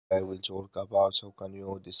I will talk about how can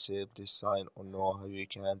you disable this sign or know how you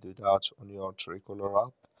can do that on your Truecaller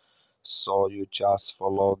app. So you just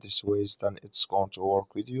follow this ways, then it's going to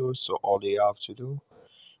work with you. So all you have to do,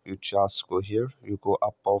 you just go here, you go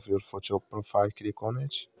above your photo profile, click on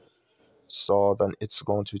it. So then it's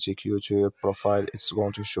going to take you to your profile. It's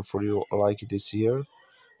going to show for you like this here.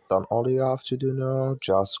 Then all you have to do now,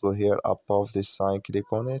 just go here above this sign,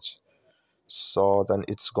 click on it. So then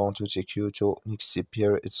it's going to take you to next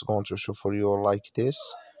here. It's going to show for you like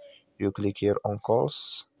this. You click here on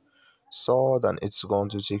calls. So then it's going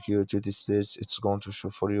to take you to this list. It's going to show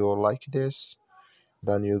for you like this.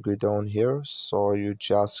 Then you go down here, so you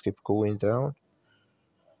just keep going down.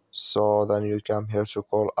 So then you come here to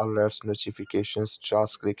call alerts notifications.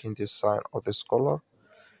 Just clicking this sign or this color,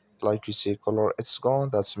 like you see color, it's gone.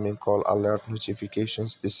 That's mean call alert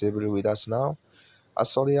notifications disable with us now.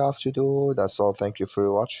 That's all you have to do. That's all. Thank you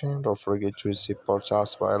for watching. Don't forget to support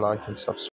us by liking, subscribe.